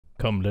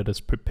Come, let us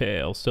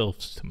prepare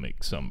ourselves to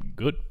make some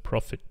good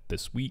profit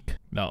this week.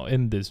 Now,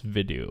 in this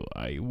video,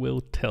 I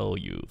will tell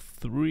you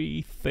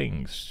 3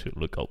 things to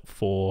look out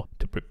for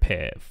to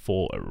prepare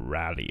for a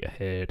rally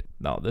ahead.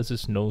 Now, this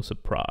is no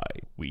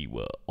surprise. We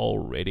were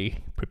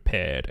already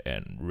prepared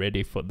and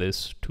ready for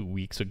this 2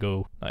 weeks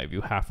ago. Now, if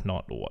you have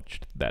not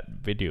watched that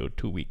video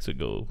 2 weeks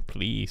ago,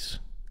 please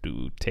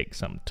do take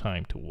some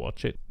time to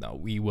watch it. Now,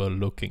 we were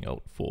looking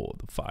out for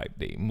the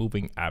 5-day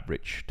moving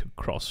average to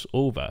cross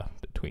over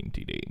the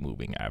 20-day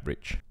moving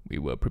average. We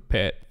were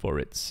prepared for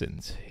it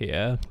since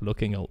here,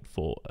 looking out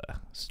for a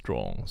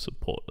strong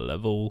support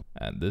level,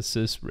 and this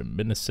is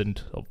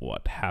reminiscent of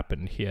what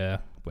happened here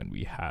when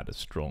we had a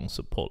strong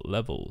support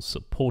level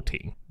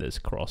supporting this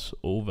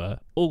crossover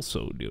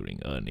also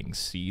during earnings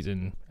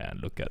season. And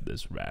look at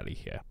this rally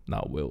here.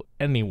 Now, will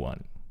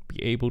anyone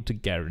be able to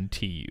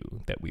guarantee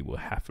you that we will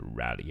have a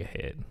rally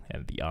ahead?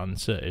 And the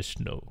answer is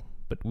no.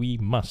 But we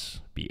must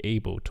be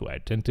able to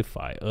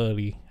identify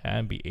early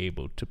and be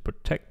able to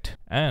protect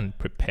and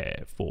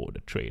prepare for the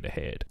trade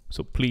ahead.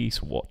 So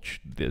please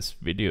watch this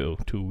video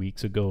 2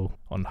 weeks ago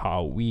on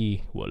how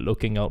we were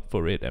looking out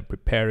for it and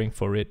preparing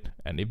for it.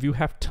 And if you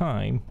have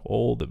time,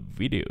 all the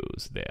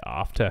videos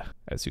thereafter,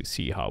 as you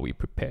see how we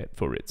prepared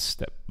for it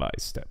step by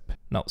step.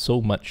 Now, so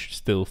much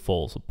still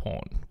falls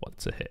upon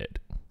what's ahead,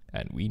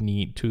 and we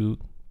need to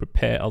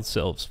prepare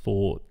ourselves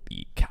for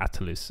the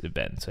catalyst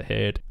events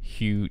ahead.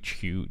 Huge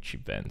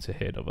events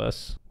ahead of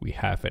us. We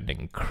have an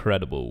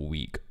incredible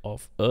week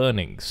of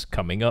earnings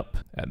coming up,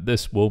 and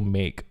this will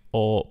make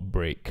or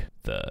break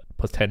the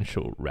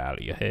potential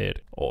rally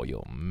ahead. All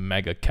your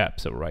mega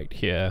caps are right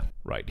here,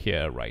 right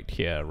here, right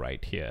here,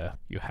 right here.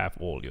 You have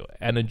all your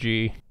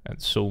energy,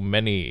 and so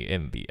many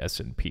in the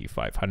S&P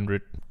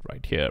 500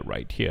 right here,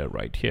 right here,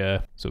 right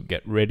here. So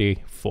get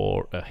ready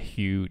for a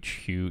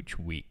huge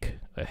week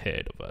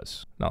ahead of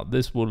us. Now,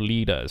 this will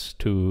lead us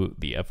to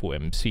the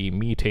FOMC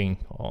meeting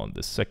on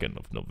the 2nd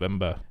of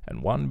November.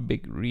 And one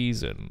big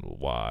reason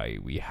why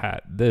we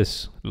had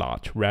this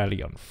large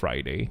rally on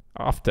Friday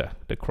after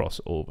the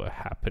crossover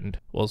happened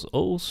was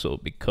also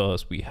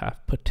because we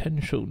have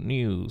potential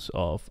news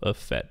of a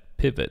Fed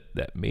pivot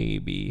that may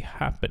be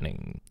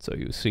happening. So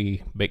you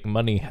see, big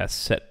money has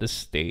set the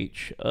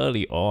stage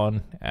early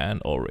on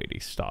and already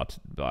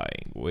started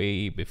buying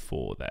way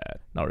before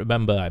that. Now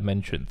remember, I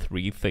mentioned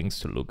 3 things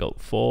to look out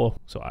for,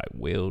 so I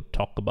will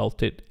talk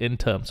about it in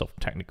terms of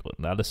technical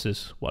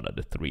analysis. What are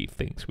the 3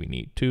 things we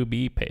need to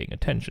be paying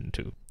attention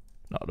to?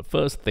 Now, the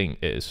first thing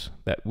is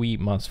that we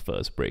must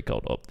first break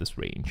out of this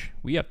range.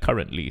 We are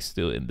currently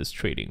still in this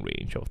trading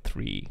range of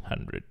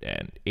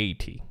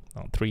 380.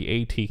 Now,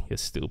 380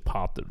 is still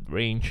part of the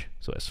range,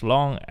 so as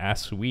long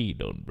as we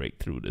don't break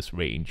through this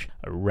range,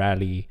 a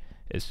rally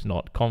is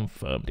not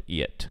confirmed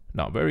yet.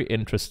 Now, very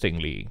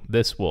interestingly,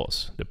 this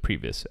was the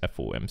previous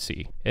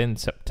FOMC in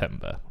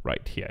September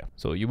right here.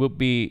 So you will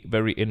be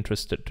very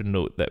interested to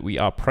note that we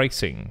are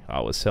pricing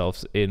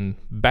ourselves in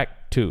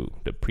back to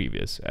the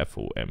previous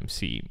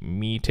FOMC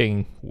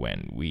meeting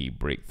when we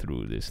break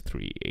through this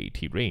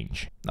 380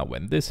 range. Now,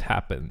 when this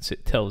happens,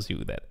 it tells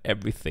you that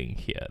everything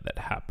here that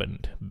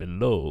happened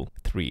below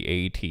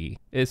 380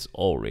 is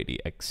already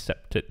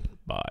accepted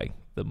by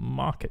the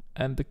market.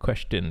 And the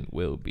question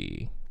will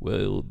be,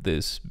 will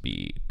this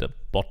be the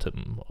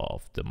bottom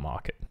of the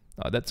market?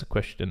 Now, that's a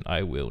question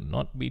I will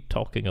not be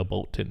talking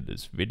about in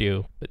this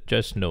video, but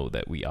just know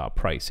that we are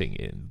pricing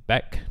in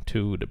back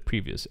to the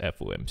previous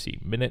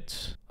FOMC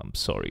minutes.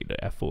 The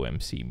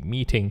FOMC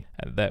meeting,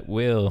 and that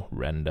will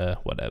render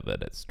whatever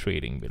that's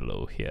trading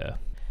below here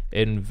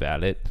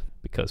invalid,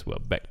 because we're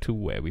back to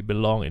where we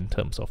belong in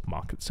terms of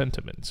market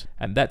sentiments.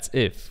 And that's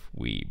if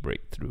we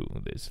break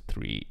through this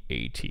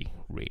 380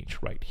 range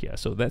right here.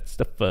 So that's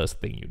the first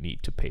thing you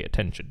need to pay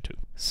attention to.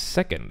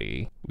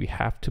 Secondly, we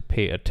have to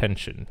pay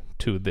attention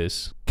to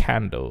this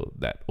candle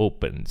that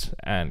opens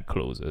and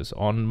closes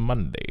on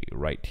Monday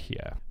right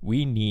here.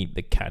 We need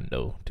the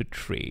candle to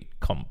trade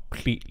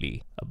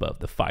completely above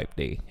the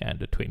 5-day and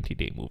the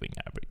 20-day moving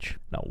average.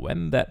 Now,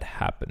 when that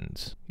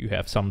happens, you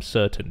have some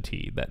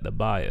certainty that the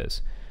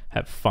buyers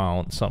have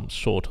found some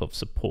sort of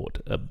support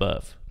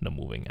above the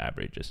moving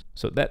averages.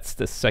 So that's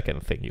the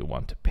second thing you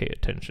want to pay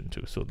attention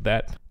to. So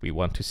that we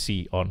want to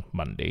see on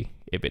Monday,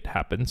 if it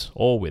happens,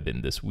 or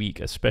within this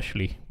week,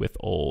 especially with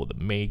all the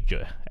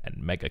major and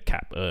mega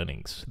cap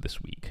earnings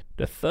this week.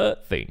 The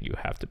third thing you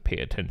have to pay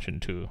attention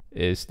to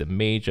is the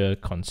major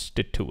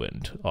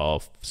constituent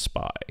of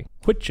SPY,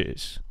 which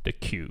is the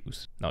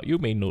Qs. Now, you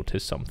may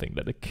notice something,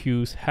 that the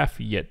Qs have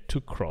yet to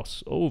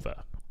cross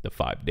over the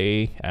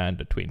 5-day and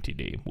the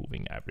 20-day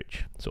moving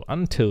average. So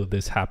until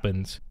this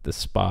happens, the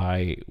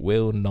SPY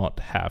will not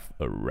have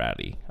a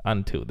rally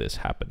until this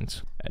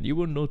happens. And you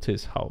will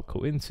notice how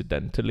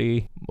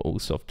coincidentally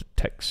most of the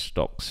tech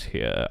stocks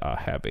here are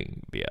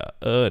having their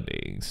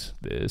earnings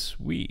this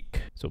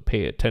week. So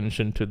pay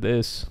attention to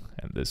this,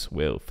 and this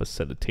will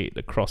facilitate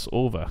the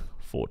crossover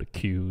for the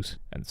Qs.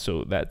 And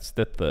so that's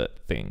the third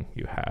thing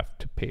you have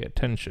to pay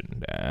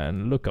attention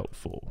and look out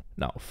for.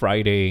 Now,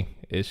 Friday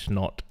is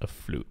not a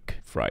fluke.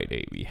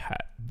 Friday we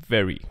had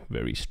very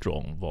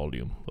strong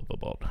volume of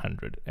about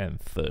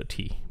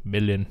 130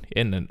 million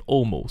in an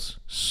almost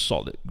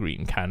solid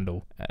green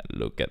candle. And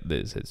look at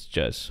this, it's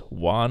just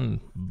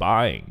one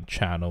buying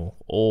channel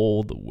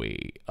all the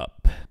way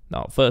up.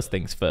 Now, first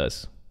things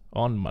first,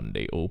 on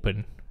Monday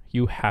open,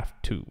 you have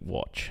to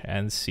watch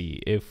and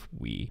see if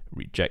we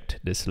reject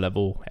this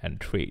level and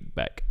trade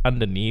back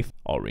underneath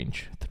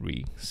orange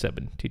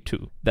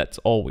 372. That's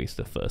always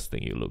the first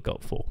thing you look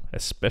out for,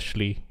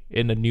 especially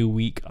in a new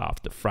week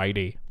after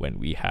Friday when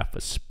we have a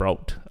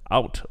sprout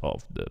out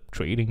of the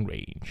trading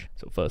range.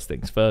 So first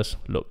things first,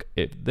 look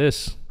if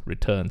this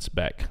returns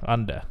back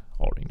under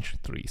orange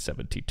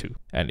 372.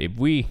 And if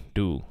we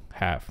do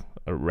have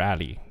a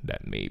rally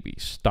that may be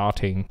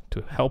starting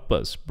to help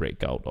us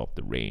break out of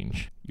the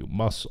range, you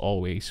must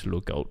always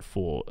look out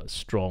for a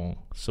strong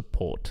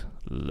support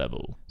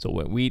level. So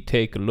when we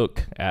take a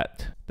look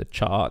at the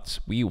charts,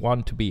 we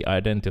want to be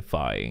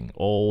identifying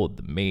all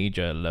the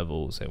major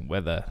levels and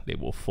whether they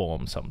will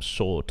form some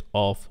sort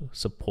of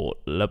support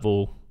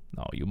level.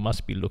 Now you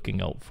must be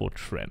looking out for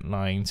trend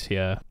lines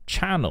here,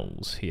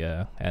 channels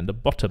here, and the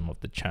bottom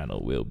of the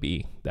channel will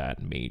be that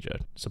major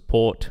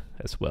support,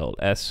 as well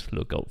as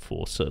look out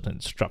for certain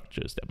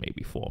structures that may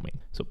be forming.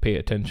 So pay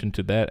attention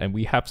to that, and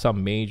we have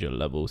some major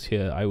levels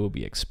here. I will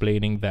be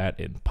explaining that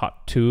in part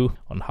 2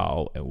 on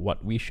how and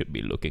what we should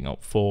be looking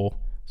out for,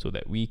 so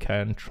that we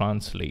can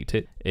translate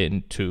it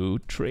into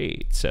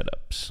trade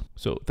setups.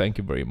 So thank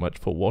you very much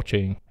for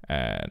watching,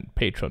 and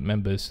Patreon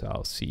members,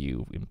 I'll see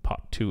you in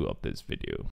part 2 of this video.